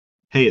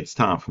Hey, it's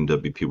Tom from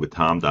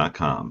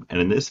WPWithTom.com,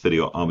 and in this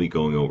video I'll be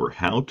going over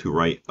how to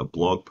write a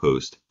blog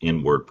post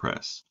in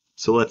WordPress.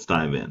 So let's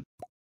dive in.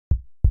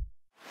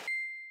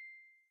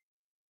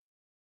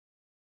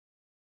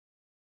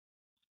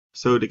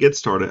 So to get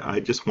started, I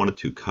just wanted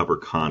to cover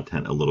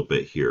content a little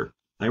bit here.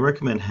 I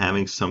recommend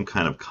having some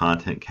kind of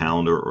content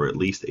calendar or at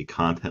least a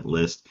content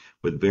list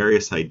with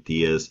various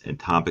ideas and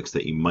topics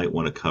that you might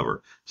want to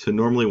cover. So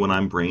normally when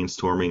I'm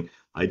brainstorming,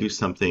 I do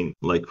something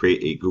like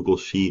create a Google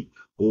Sheet,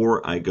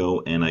 or I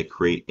go and I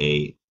create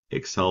a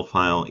Excel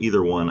file,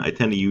 either one. I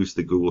tend to use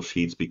the Google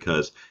Sheets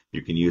because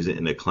you can use it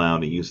in the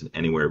cloud and use it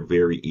anywhere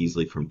very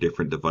easily from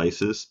different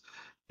devices.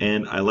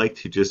 And I like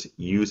to just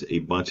use a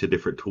bunch of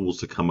different tools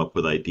to come up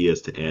with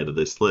ideas to add to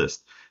this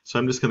list. So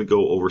I'm just going to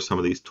go over some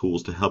of these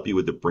tools to help you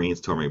with the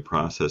brainstorming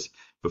process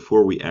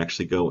before we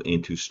actually go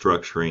into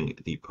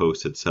structuring the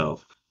post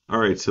itself. All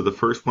right, so the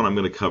first one I'm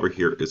going to cover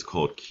here is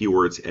called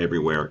Keywords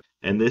Everywhere.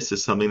 And this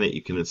is something that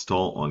you can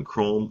install on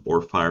Chrome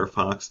or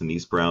Firefox in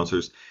these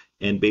browsers.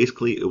 And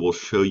basically it will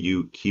show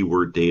you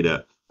keyword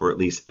data, or at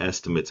least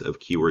estimates of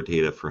keyword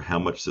data for how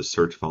much the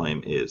search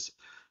volume is.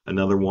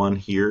 Another one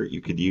here you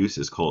could use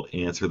is called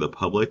Answer the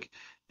Public.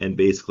 And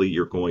basically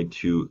you're going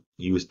to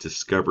use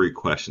discovery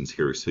questions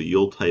here. So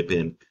you'll type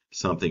in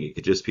something. It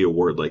could just be a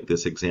word, like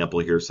this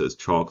example here says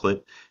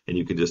chocolate, and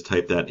you can just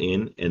type that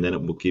in and then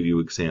it will give you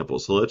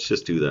examples. So let's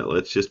just do that.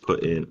 Let's just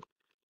put in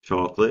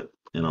chocolate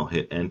and I'll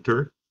hit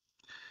enter.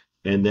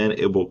 And then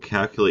it will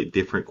calculate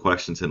different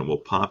questions and it will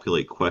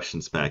populate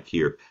questions back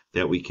here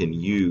that we can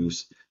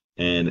use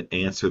and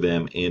answer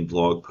them in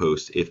blog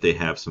posts if they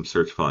have some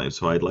search volume.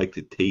 So I'd like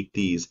to take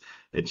these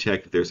and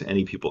check if there's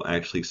any people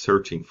actually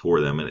searching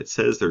for them. And it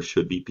says there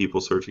should be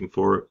people searching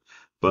for it.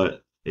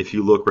 But if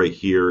you look right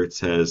here, it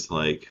says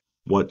like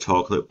what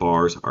chocolate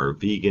bars are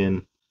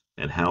vegan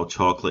and how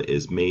chocolate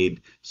is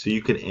made. So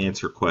you can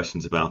answer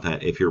questions about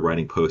that if you're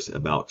writing posts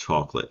about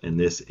chocolate. And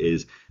this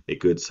is a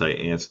good site,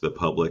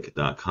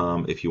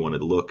 answerthepublic.com, if you want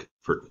to look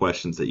for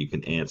questions that you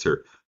can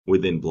answer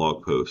within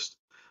blog posts.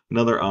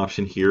 Another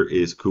option here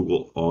is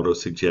Google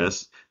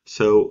AutoSuggest.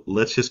 So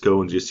let's just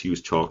go and just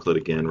use chocolate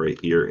again right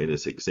here in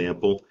this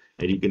example.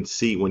 And you can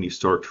see when you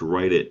start to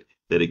write it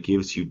that it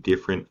gives you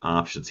different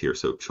options here.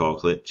 So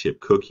chocolate chip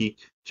cookie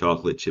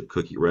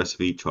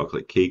recipe,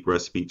 chocolate cake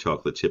recipe,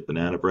 chocolate chip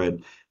banana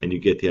bread, and you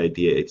get the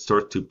idea. It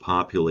starts to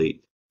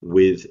populate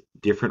with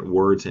different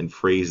words and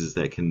phrases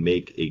that can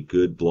make a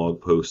good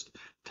blog post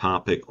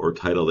topic or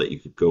title that you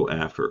could go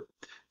after.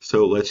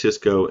 So let's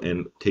just go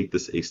and take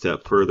this a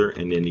step further,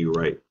 and then you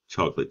write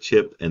chocolate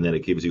chip, and then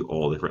it gives you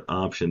all different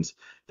options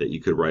that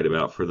you could write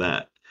about for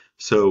that.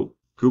 So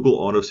Google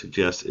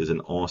AutoSuggest is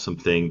an awesome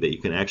thing that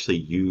you can actually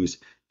use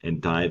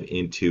and dive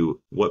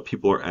into what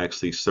people are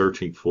actually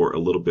searching for a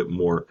little bit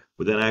more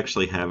without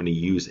actually having to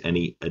use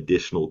any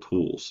additional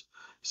tools.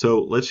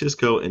 So let's just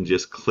go and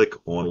just click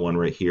on one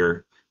right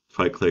here. If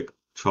I click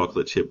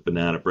chocolate chip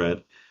banana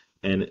bread,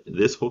 and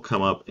this will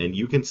come up, and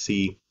you can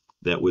see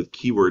that with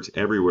keywords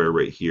everywhere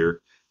right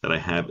here that I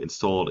have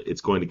installed,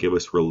 it's going to give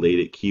us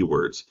related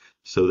keywords.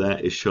 So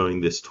that is showing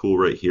this tool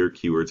right here,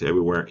 Keywords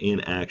Everywhere,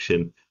 in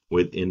action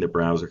within the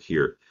browser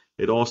here.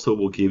 It also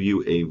will give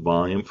you a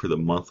volume for the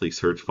monthly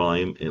search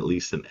volume, at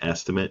least an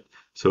estimate.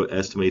 So it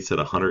estimates that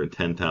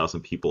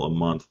 110,000 people a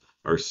month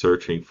are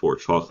searching for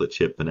chocolate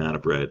chip banana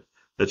bread.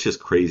 That's just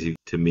crazy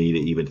to me to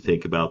even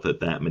think about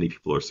that many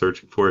people are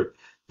searching for it,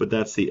 but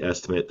that's the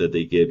estimate that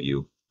they give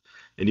you.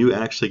 And you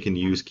actually can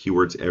use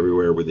Keywords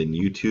Everywhere within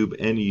YouTube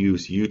and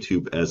use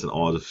YouTube as an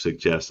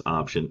auto-suggest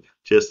option,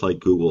 just like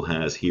Google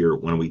has here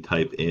when we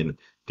type in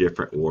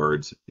different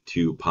words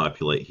to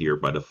populate here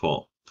by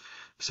default.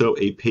 So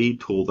a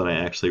paid tool that I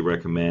actually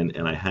recommend,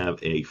 and I have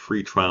a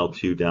free trial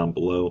too down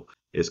below,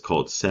 is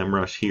called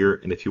SEMRush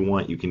here. And if you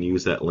want, you can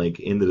use that link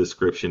in the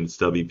description. It's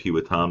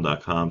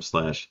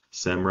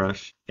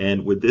wpwithtom.com/SEMRush.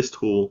 And with this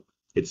tool,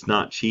 it's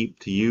not cheap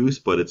to use,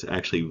 but it's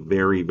actually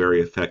very,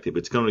 very effective.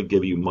 It's going to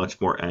give you much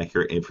more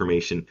accurate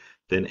information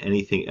than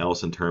anything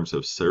else in terms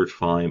of search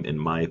volume, in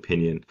my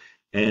opinion.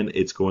 And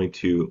it's going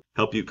to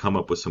help you come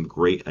up with some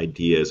great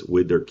ideas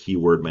with their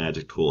keyword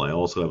magic tool. I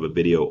also have a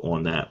video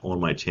on that on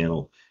my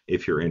channel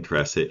if you're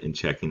interested in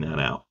checking that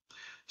out.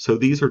 So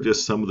these are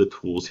just some of the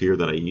tools here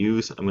that I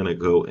use. I'm going to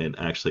go and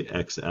actually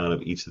X out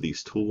of each of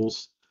these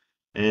tools,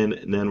 and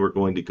then we're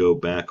going to go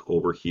back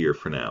over here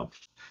for now.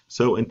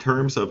 So in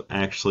terms of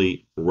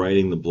actually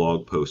writing the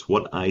blog post,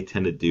 what I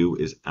tend to do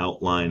is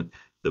outline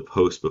the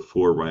post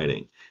before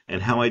writing.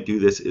 And how I do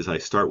this is I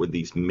start with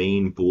these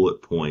main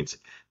bullet points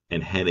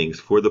and headings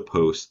for the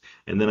post,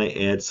 and then I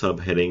add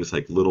subheadings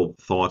like little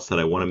thoughts that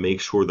I want to make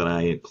sure that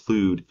I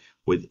include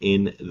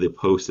within the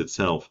post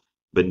itself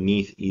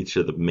beneath each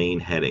of the main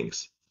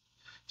headings.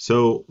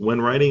 So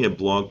when writing a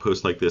blog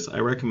post like this, I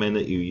recommend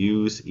that you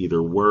use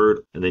either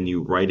Word and then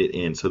you write it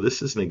in. So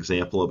this is an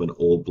example of an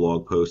old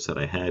blog post that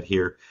I had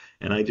here,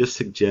 and I just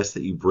suggest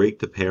that you break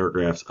the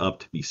paragraphs up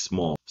to be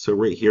small. So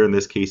right here in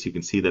this case, you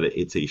can see that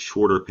it's a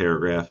shorter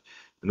paragraph.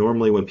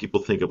 Normally when people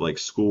think of like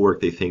schoolwork,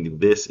 they think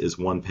this is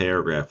one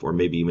paragraph, or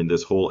maybe even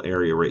this whole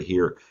area right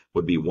here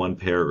would be one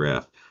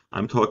paragraph.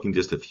 I'm talking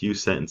just a few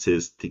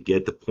sentences to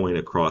get the point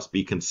across,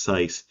 be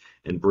concise,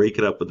 and break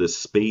it up with the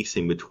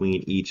spacing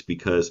between each,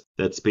 because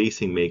that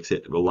spacing makes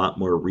it a lot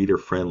more reader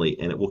friendly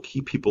and it will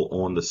keep people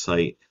on the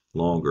site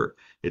longer.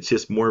 It's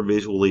just more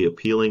visually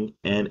appealing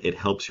and it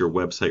helps your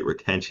website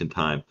retention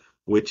time,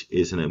 which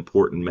is an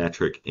important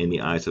metric in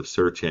the eyes of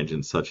search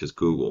engines such as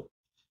Google.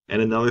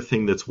 And another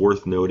thing that's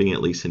worth noting,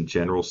 at least in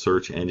general,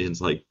 search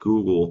engines like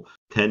Google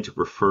tend to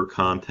prefer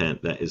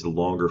content that is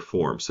longer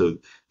form. So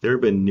there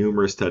have been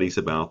numerous studies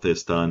about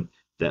this done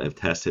that have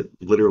tested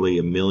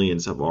literally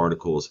millions of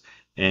articles.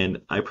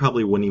 And I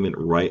probably wouldn't even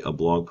write a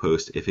blog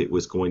post if it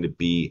was going to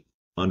be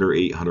under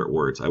 800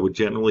 words. I would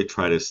generally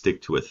try to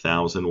stick to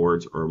 1,000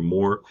 words or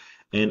more.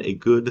 And a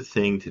good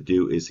thing to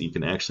do is you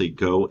can actually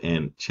go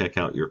and check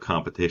out your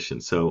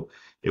competition. So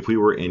if we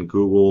were in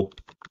Google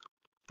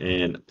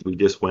and we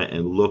just went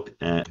and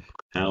looked at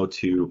how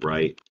to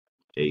write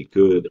a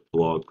good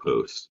blog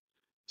post.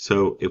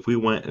 So if we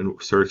went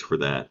and searched for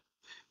that,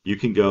 you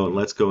can go and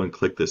let's go and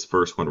click this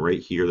first one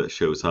right here that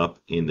shows up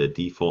in the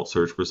default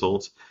search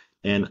results.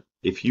 And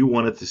if you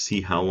wanted to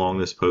see how long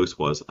this post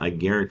was, I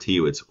guarantee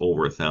you it's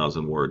over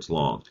 1,000 words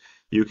long.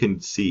 You can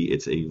see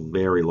it's a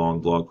very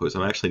long blog post.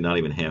 I'm actually not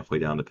even halfway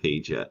down the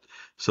page yet.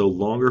 So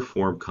longer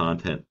form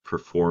content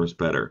performs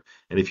better.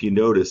 And if you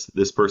notice,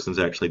 this person's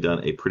actually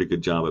done a pretty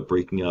good job of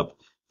breaking up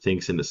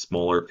things into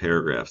smaller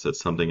paragraphs. That's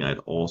something I'd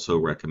also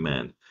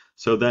recommend.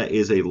 So that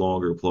is a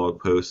longer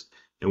blog post.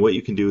 And what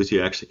you can do is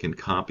you actually can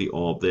copy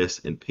all of this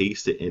and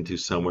paste it into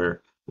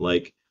somewhere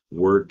like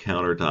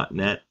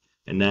wordcounter.net.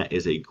 And that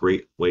is a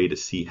great way to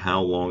see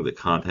how long the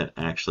content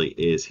actually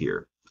is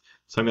here.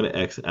 So I'm going to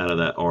X out of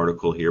that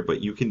article here,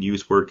 but you can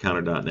use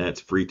wordcounter.net.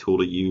 It's a free tool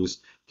to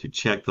use to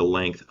check the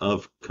length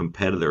of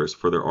competitors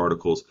for their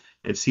articles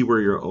and see where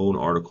your own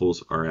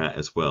articles are at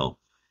as well.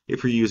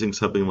 If you're using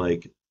something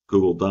like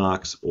Google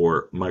Docs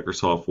or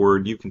Microsoft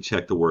Word, you can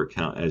check the word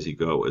count as you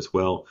go as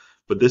well.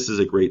 But this is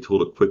a great tool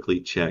to quickly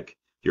check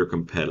your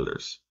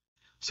competitors.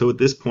 So at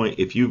this point,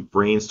 if you've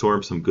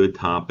brainstormed some good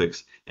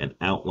topics and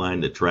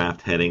outlined the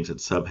draft headings and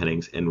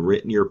subheadings and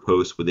written your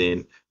post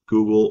within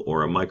Google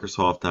or a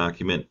Microsoft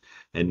document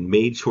and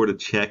made sure to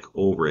check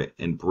over it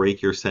and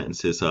break your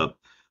sentences up,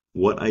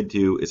 what I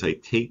do is I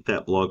take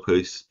that blog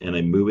post and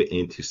I move it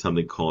into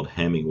something called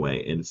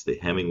Hemingway, and it's the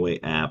Hemingway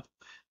app,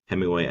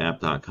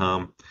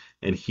 hemingwayapp.com.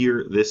 And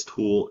here, this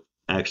tool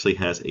actually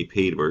has a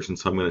paid version,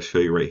 so I'm going to show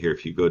you right here.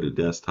 If you go to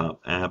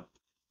desktop app,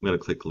 I'm going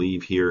to click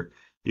leave here.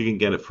 You can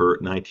get it for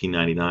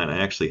 $19.99. I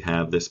actually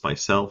have this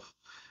myself.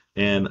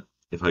 And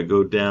if I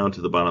go down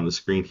to the bottom of the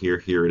screen here,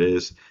 here it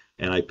is.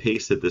 And I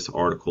pasted this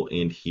article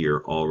in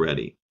here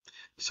already.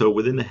 So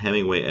within the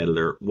Hemingway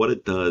editor, what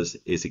it does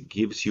is it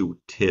gives you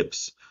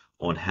tips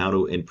on how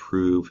to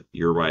improve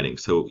your writing.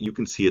 So you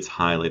can see it's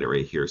highlighted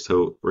right here.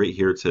 So right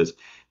here it says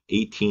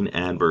 18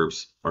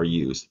 adverbs are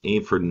used.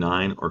 Aim for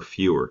 9 or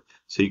fewer.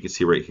 So you can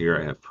see right here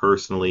I have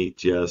personally,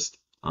 just,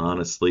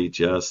 honestly,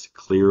 just,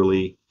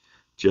 clearly,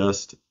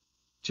 just,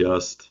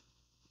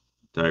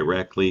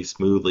 directly,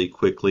 smoothly,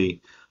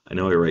 quickly. I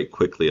know I write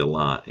quickly a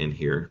lot in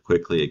here.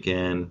 Quickly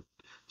again.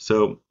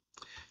 So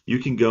you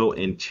can go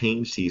and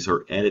change these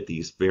or edit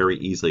these very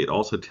easily. It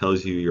also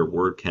tells you your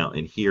word count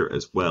in here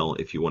as well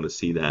if you want to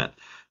see that.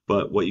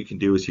 But what you can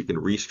do is you can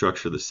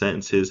restructure the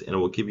sentences and it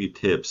will give you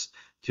tips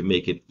to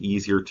make it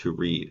easier to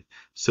read.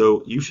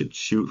 So you should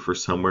shoot for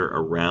somewhere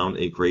around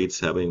a grade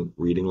 7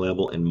 reading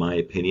level, in my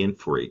opinion,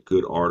 for a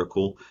good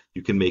article.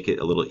 You can make it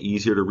a little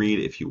easier to read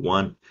if you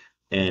want,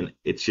 and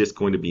it's just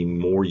going to be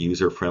more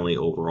user-friendly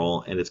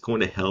overall, and it's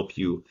going to help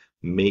you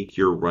make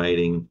your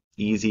writing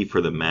easy for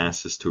the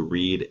masses to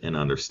read and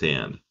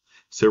understand.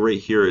 So right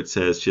here it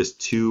says just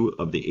 2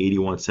 of the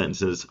 81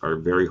 sentences are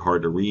very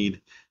hard to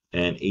read,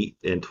 and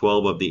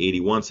 12 of the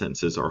 81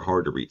 sentences are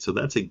hard to read. So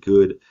that's a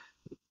good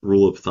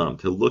rule of thumb,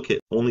 to look at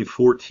only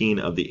 14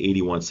 of the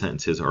 81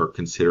 sentences are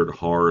considered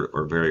hard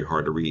or very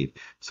hard to read.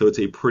 So it's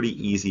a pretty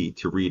easy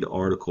to read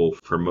article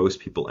for most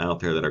people out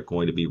there that are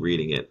going to be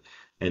reading it.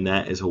 And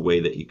that is a way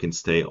that you can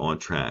stay on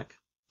track.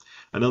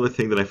 Another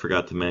thing that I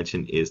forgot to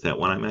mention is that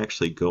when I'm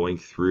actually going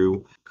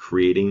through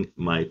creating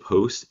my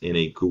post in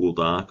a Google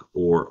Doc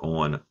or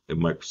on a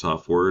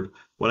Microsoft Word,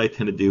 what I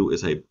tend to do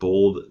is I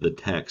bold the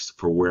text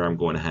for where I'm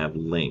going to have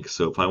links.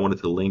 So if I wanted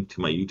to link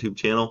to my YouTube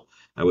channel,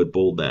 I would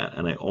bold that.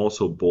 And I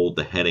also bold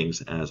the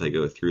headings as I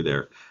go through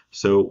there.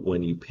 So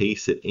when you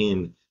paste it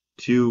in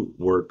to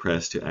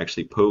WordPress to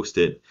actually post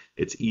it,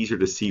 it's easier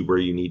to see where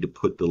you need to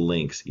put the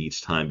links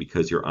each time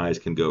because your eyes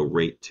can go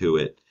right to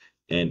it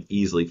and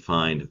easily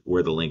find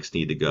where the links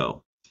need to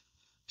go.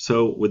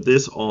 So with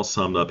this all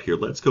summed up here,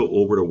 let's go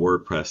over to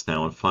WordPress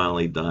now and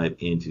finally dive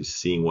into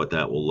seeing what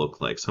that will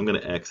look like. So I'm going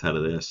to X out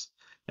of this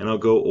and I'll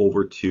go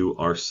over to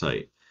our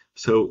site.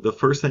 So the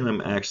first thing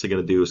I'm actually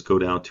going to do is go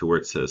down to where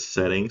it says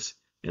settings,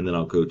 and then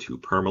I'll go to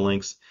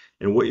permalinks.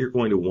 And what you're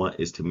going to want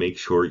is to make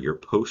sure your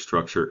post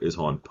structure is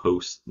on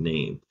post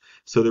name.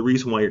 So the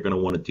reason why you're going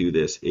to want to do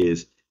this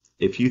is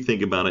if you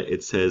think about it,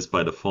 it says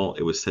by default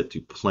it was set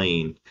to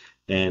plain,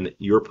 and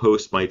your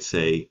post might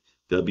say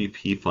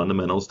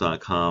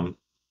wpfundamentals.com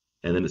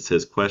and then it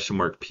says question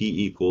mark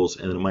P equals,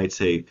 and then it might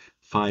say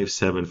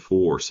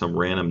 574, some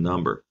random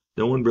number.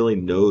 No one really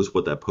knows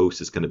what that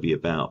post is going to be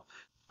about.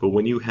 But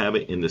when you have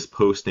it in this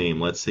post name,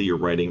 let's say you're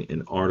writing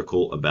an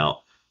article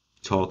about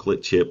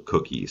chocolate chip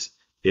cookies.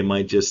 It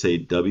might just say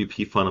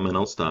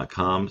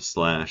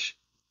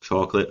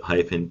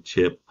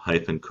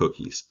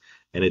wpfundamentals.com/chocolate-chip-cookies.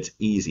 And it's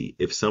easy.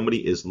 If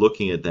somebody is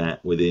looking at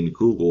that within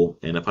Google,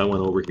 and if I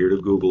went over here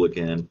to Google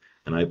again,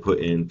 and I put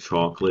in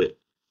chocolate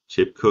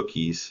chip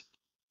cookies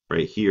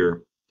right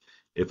here,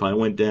 if I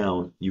went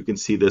down, you can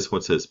see this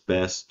one says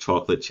best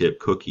chocolate chip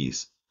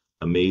cookies,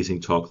 amazing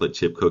chocolate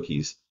chip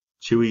cookies,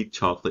 chewy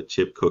chocolate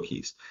chip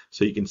cookies.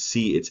 So you can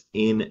see it's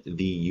in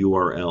the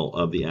URL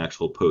of the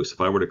actual post.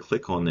 If I were to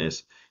click on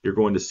this, you're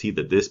going to see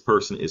that this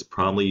person is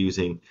probably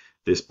using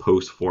this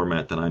post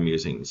format that I'm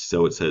using.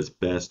 So it says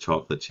best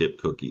chocolate chip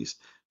cookies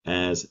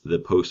as the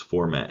post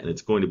format, and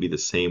it's going to be the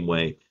same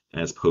way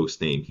as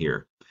post name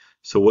here.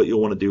 So what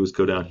you'll want to do is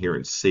go down here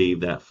and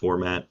save that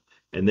format,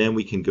 and then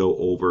we can go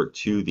over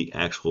to the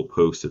actual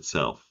post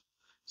itself.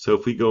 So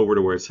if we go over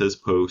to where it says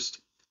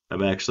post,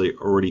 I've actually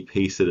already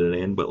pasted it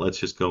in, but let's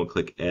just go and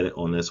click edit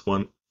on this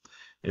one.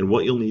 And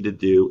what you'll need to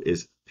do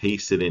is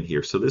paste it in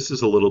here. So this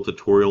is a little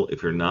tutorial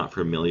if you're not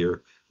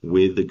familiar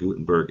with the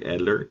Gutenberg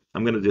editor.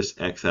 I'm going to just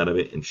X out of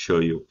it and show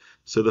you.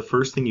 So the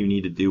first thing you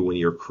need to do when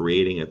you're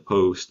creating a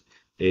post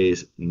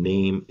is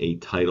name a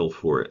title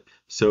for it.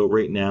 So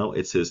right now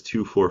it says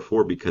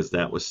 244 because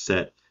that was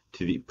set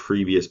to the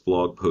previous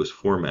blog post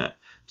format.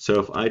 So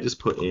if I just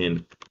put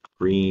in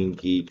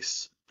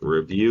GreenGeeks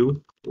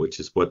review, which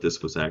is what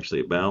this was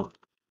actually about,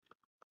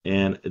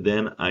 and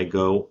then I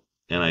go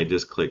and I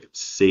just click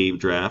save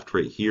draft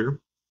right here,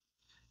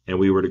 and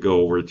we were to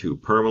go over to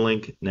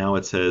permalink. Now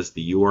it says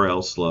the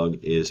URL slug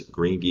is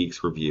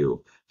GreenGeeks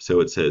review. So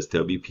it says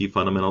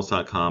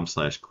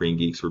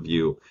wpfundamentals.com/GreenGeeks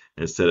review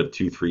instead of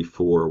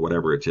 234 or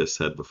whatever it just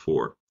said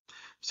before.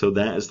 So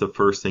that is the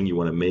first thing you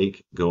want to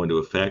make go into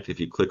effect. If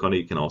you click on it,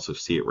 you can also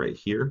see it right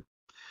here.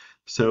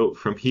 So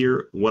from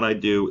here, what I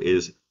do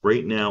is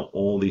right now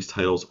all these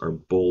titles are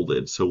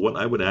bolded. So what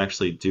I would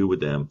actually do with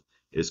them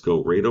is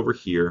go right over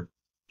here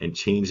and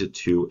change it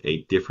to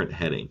a different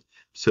heading.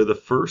 So the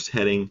first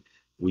heading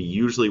we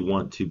usually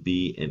want to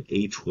be an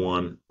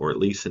H1 or at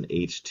least an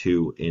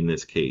H2 in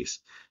this case.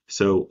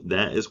 So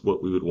that is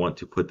what we would want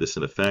to put this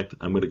in effect.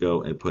 I'm going to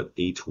go and put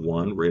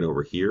H1 right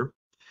over here.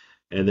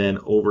 And then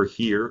over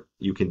here,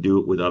 you can do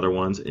it with other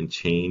ones and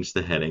change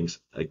the headings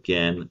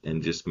again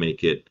and just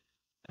make it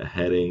a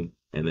heading.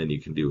 And then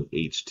you can do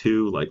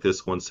H2 like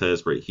this one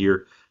says right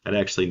here. I'd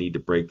actually need to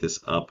break this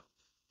up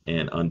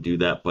and undo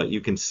that, but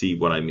you can see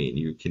what I mean.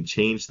 You can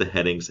change the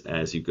headings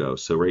as you go.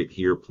 So right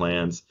here,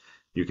 plans,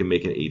 you can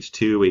make an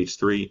H2,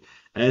 H3.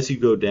 As you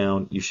go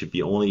down, you should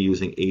be only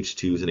using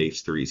H2s and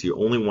H3s. You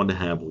only want to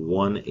have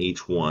one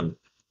H1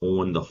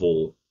 on the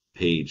whole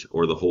page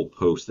or the whole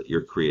post that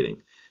you're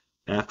creating.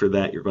 After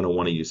that, you're going to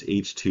want to use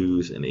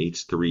H2s and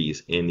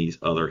H3s in these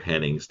other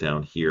headings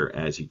down here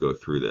as you go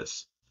through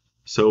this.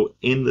 So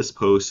in this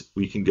post,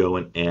 we can go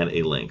and add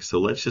a link. So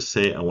let's just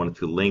say I wanted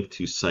to link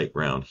to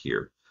SiteGround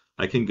here.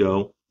 I can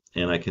go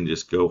and I can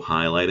just go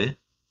highlight it,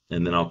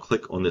 and then I'll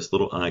click on this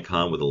little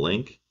icon with a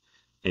link.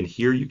 And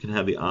here you can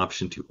have the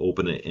option to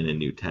open it in a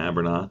new tab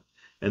or not.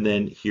 And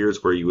then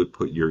here's where you would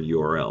put your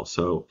URL.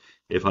 So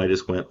if I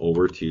just went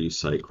over to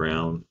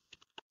SiteGround.com,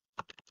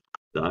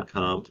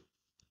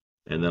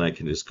 and then I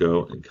can just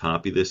go and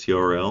copy this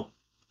URL,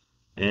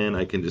 and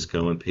I can just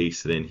go and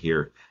paste it in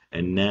here.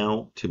 And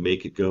now to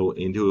make it go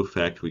into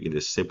effect, we can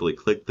just simply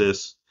click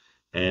this,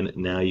 and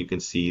now you can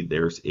see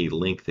there's a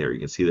link there. You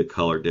can see the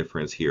color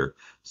difference here.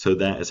 So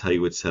that is how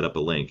you would set up a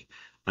link.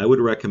 I would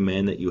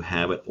recommend that you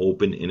have it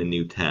open in a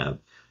new tab.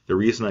 The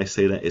reason I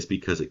say that is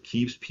because it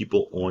keeps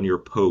people on your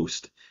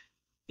post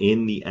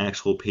in the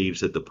actual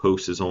page that the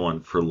post is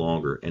on for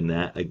longer, and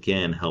that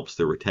again helps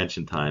the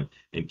retention time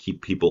and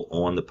keep people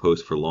on the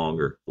post for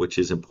longer, which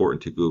is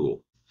important to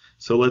Google.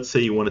 So let's say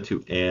you wanted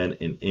to add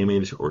an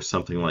image or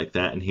something like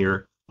that in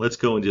here. Let's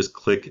go and just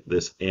click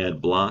this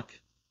add block,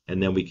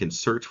 and then we can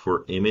search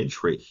for image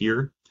right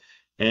here,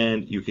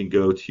 and you can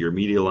go to your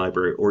media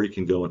library, or you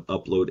can go and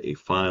upload a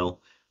file.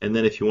 And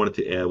then if you wanted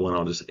to add one,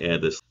 I'll just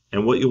add this.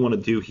 And what you want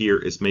to do here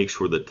is make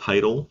sure the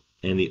title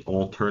and the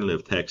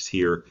alternative text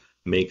here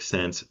make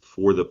sense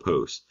for the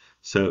post.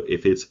 So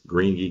if it's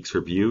GreenGeeks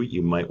review,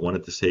 you might want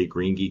it to say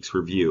GreenGeeks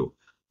review.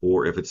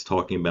 Or if it's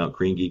talking about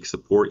GreenGeeks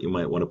support, you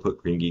might want to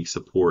put GreenGeeks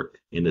support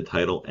in the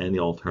title and the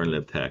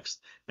alternative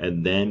text.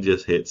 And then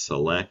just hit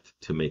select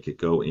to make it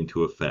go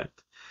into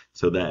effect.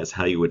 So that is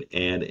how you would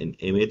add an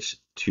image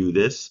to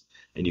this.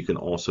 And you can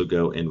also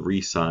go and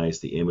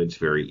resize the image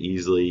very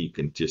easily. You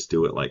can just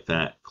do it like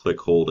that. Click,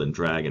 hold, and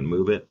drag and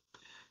move it.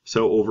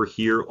 So over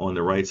here on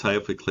the right side,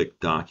 if we click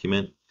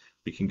document,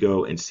 we can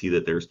go and see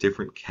that there's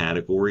different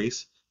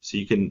categories. So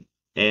you can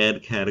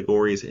add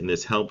categories, and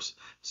this helps.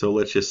 So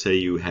let's just say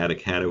you had a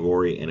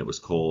category and it was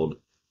called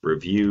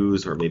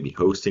reviews, or maybe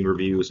hosting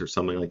reviews or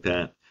something like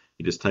that.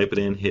 You just type it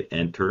in, hit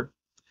enter.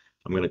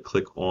 I'm going to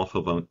click off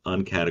of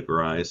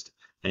uncategorized.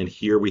 And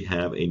here we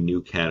have a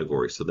new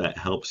category. So that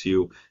helps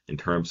you in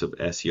terms of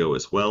SEO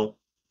as well.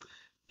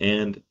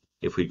 And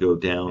if we go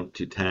down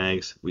to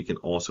tags, we can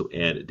also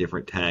add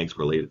different tags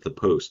related to the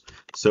post.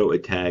 So a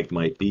tag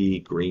might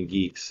be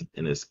GreenGeeks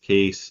in this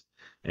case,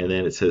 and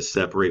then it says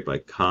separate by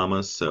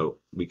commas. So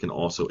we can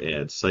also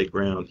add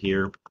SiteGround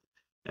here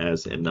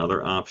as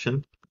another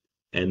option.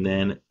 And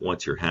then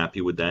once you're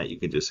happy with that, you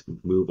can just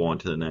move on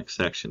to the next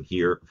section.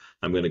 Here,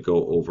 I'm going to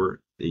go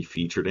over a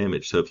featured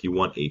image. So if you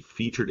want a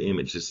featured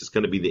image, this is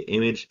going to be the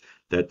image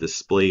that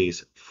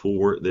displays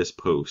for this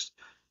post.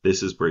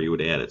 This is where you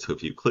would add it. So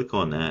if you click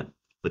on that,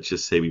 let's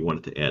just say we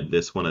wanted to add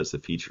this one as the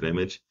featured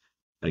image.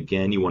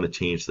 Again, you want to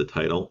change the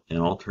title and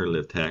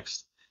alternative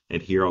text.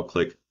 And here I'll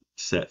click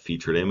set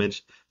featured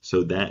image.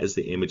 So that is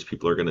the image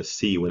people are going to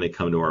see when they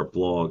come to our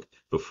blog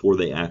before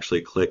they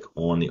actually click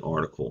on the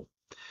article.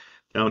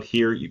 Down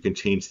here, you can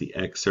change the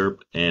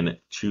excerpt and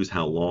choose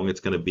how long it's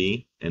going to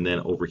be. And then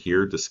over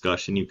here,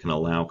 discussion, you can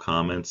allow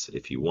comments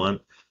if you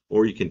want,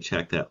 or you can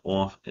check that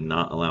off and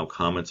not allow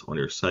comments on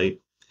your site.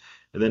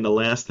 And then the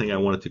last thing I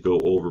wanted to go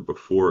over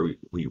before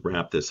we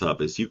wrap this up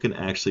is you can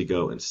actually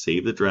go and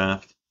save the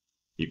draft.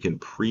 You can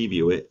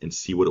preview it and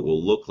see what it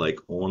will look like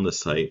on the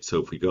site.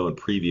 So if we go and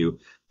preview,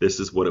 this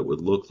is what it would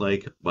look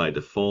like by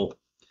default.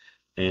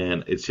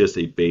 And it's just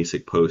a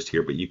basic post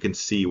here, but you can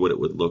see what it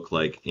would look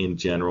like in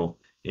general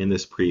in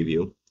this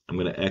preview. I'm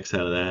going to X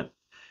out of that.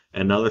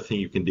 Another thing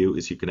you can do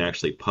is you can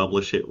actually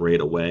publish it right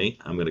away.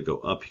 I'm going to go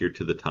up here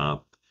to the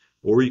top,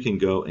 or you can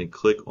go and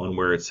click on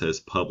where it says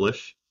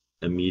publish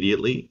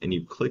immediately, and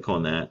you click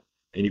on that,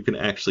 and you can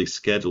actually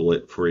schedule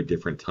it for a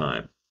different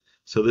time.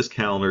 So this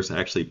calendar is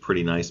actually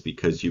pretty nice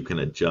because you can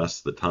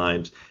adjust the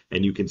times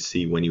and you can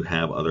see when you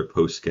have other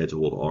posts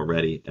scheduled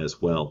already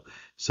as well.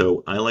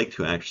 So I like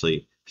to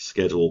actually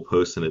schedule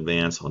posts in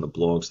advance on the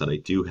blogs that I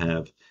do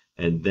have.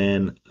 And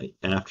then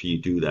after you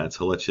do that,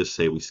 so let's just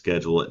say we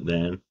schedule it,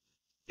 then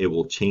it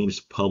will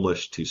change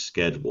publish to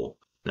schedule.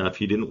 Now,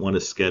 if you didn't want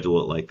to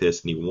schedule it like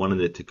this and you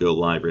wanted it to go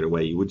live right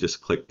away, you would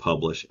just click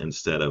publish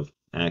instead of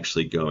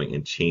actually going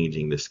and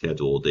changing the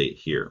schedule date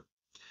here.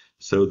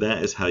 So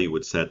that is how you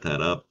would set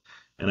that up.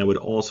 And I would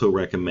also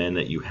recommend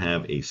that you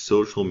have a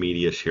social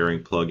media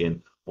sharing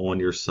plugin on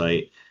your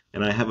site.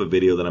 And I have a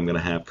video that I'm going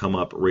to have come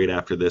up right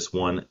after this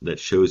one that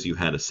shows you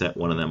how to set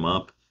one of them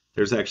up.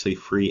 There's actually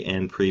free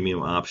and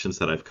premium options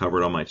that I've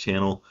covered on my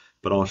channel,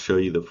 but I'll show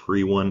you the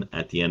free one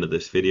at the end of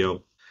this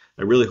video.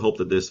 I really hope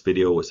that this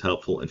video was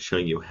helpful in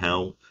showing you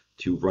how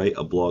to write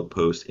a blog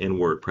post in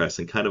WordPress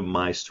and kind of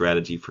my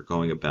strategy for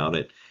going about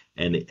it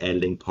and the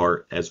editing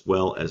part, as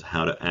well as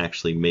how to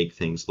actually make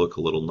things look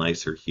a little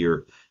nicer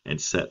here and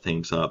set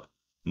things up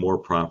more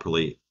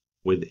properly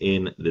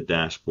within the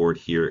dashboard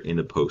here in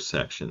the post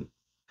section.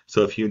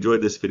 So if you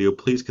enjoyed this video,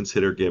 please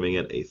consider giving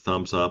it a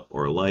thumbs up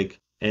or a like,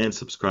 and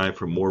subscribe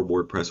for more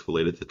WordPress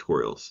related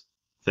tutorials.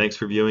 Thanks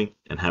for viewing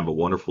and have a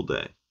wonderful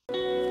day.